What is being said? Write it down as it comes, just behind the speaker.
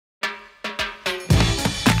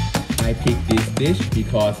I picked this dish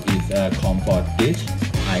because it's a comfort dish.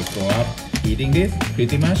 I grew up eating this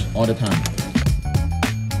pretty much all the time.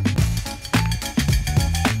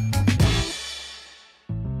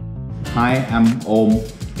 Hi, I'm Om,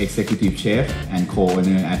 Executive Chef and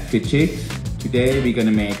Co-owner at Fish. Today we're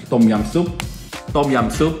gonna make Tom Yum Soup. Tom Yum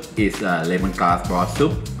Soup is a lemongrass broth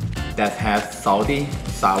soup that has salty,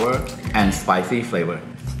 sour, and spicy flavor.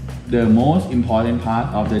 The most important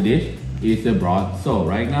part of the dish is the broth. So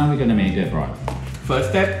right now we're gonna make the broth.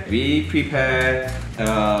 First step, we prepare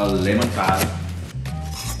lemongrass.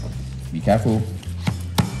 Be careful.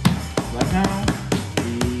 Right now,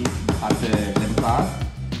 we cut the lemongrass.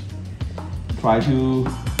 Try to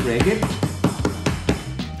break it.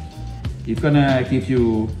 It's gonna give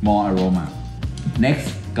you more aroma.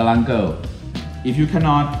 Next, galangal. If you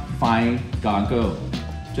cannot find galangal,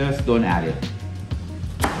 just don't add it.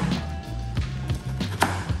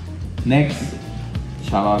 Next,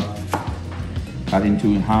 shallot. Cut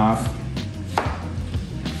into half.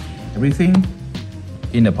 Everything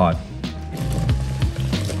in the pot.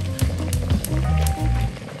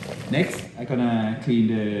 Next, I'm gonna clean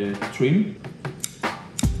the shrimp.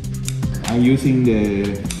 I'm using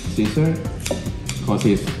the scissors because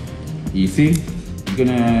it's easy. I'm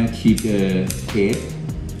gonna keep the head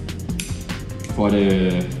for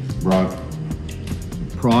the broth.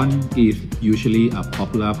 Prawn is usually a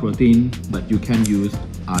popular protein, but you can use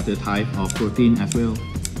other type of protein as well.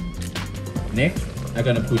 Next, I'm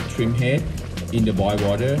gonna put shrimp head in the boiled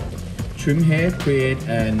water. Shrimp head create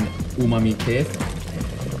an umami taste.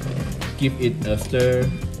 Give it a stir.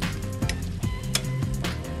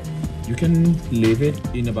 You can leave it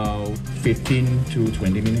in about 15 to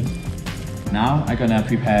 20 minutes. Now I'm gonna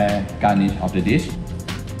prepare garnish of the dish.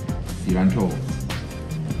 Cilantro.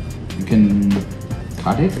 You can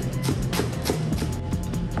cut it.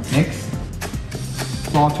 Next,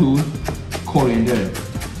 sawtooth coriander.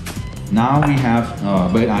 Now we have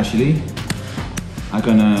bird eye chili. I'm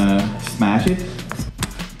gonna smash it.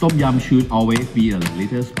 Tom yum should always be a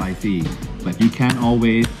little spicy, but you can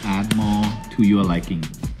always add more to your liking.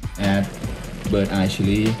 Add bird eye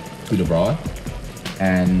chili to the broth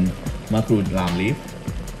and makrut lam leaf.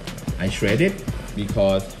 I shred it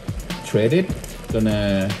because shredded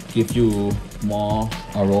gonna give you more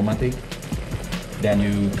aromatic than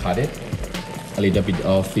you cut it. A little bit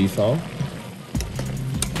of sea salt.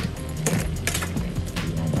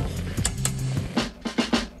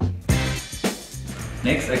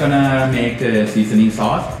 Next, I'm gonna make the seasoning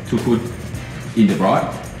sauce to put in the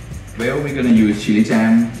broth. Well, we're gonna use chili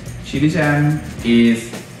jam. Chili jam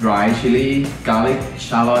is dry chili, garlic,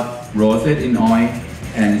 shallot, roasted in oil,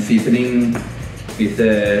 and seasoning with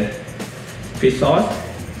the fish sauce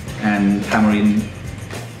and tamarind.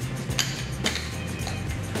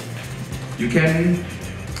 You can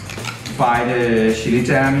buy the chili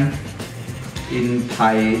jam in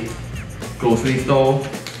Thai grocery store,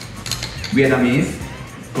 Vietnamese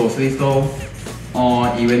grocery store,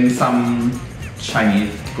 or even some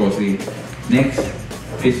Chinese grocery. Next,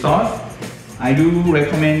 fish sauce. I do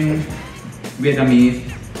recommend Vietnamese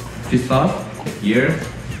fish sauce. Here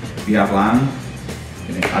we have lamb.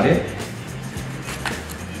 Can I cut it?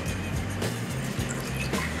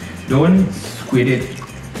 Don't squeeze it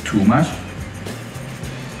too much.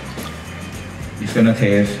 It's gonna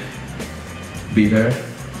taste bitter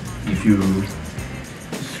if you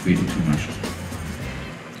squeeze it too much.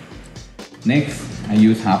 Next, I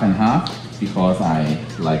use half and half because I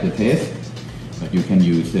like the taste, but you can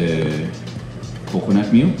use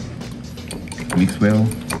coconut milk. Mix well.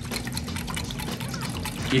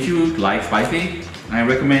 If you like spicy, I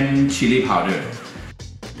recommend chili powder.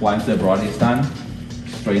 Once the broth is done,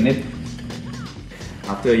 strain it.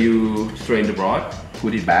 After you strain the broth,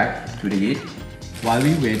 put it back to the heat. While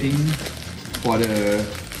we're waiting for the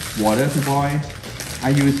water to boil, I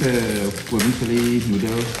use a vermicelli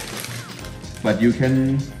noodle, but you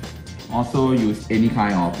can also use any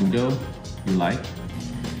kind of noodle you like.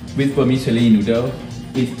 With vermicelli noodle,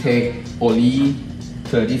 it takes only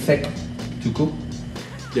 30 seconds to cook.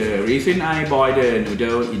 The reason I boil the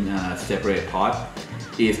noodle in a separate pot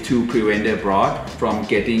is to prevent the broth from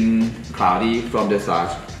getting cloudy from the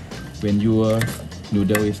starch. When your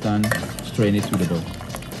noodle is done, strain it to the bowl.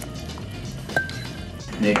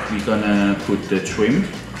 Next, we're gonna put the shrimp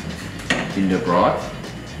in the broth.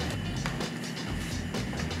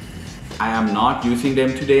 I am not using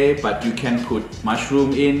them today, but you can put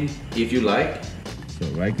mushroom in if you like. So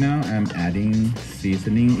right now I'm adding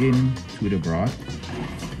seasoning in to the broth.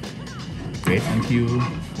 Wait until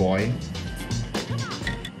boil.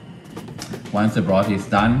 Once the broth is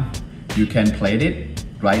done, you can plate it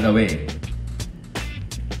right away.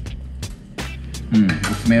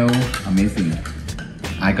 It smells amazing.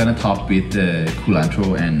 I'm gonna top with the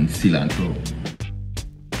culantro and cilantro.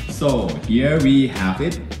 So here we have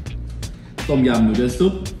it. Tom yum noodle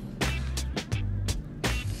soup.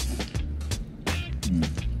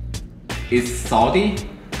 It's salty,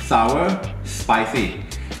 sour, spicy,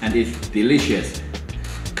 and it's delicious.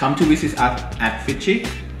 Come to visit us at Fitchie,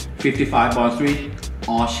 55 Bond Street,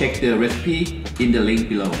 or check the recipe in the link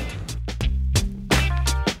below.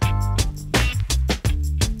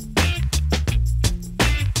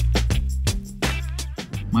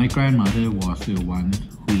 My grandmother was the one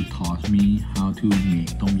who taught me how to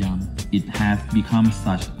make tom yum. It has become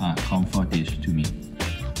such a comfort dish to me.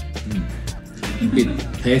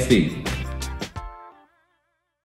 It's tasty.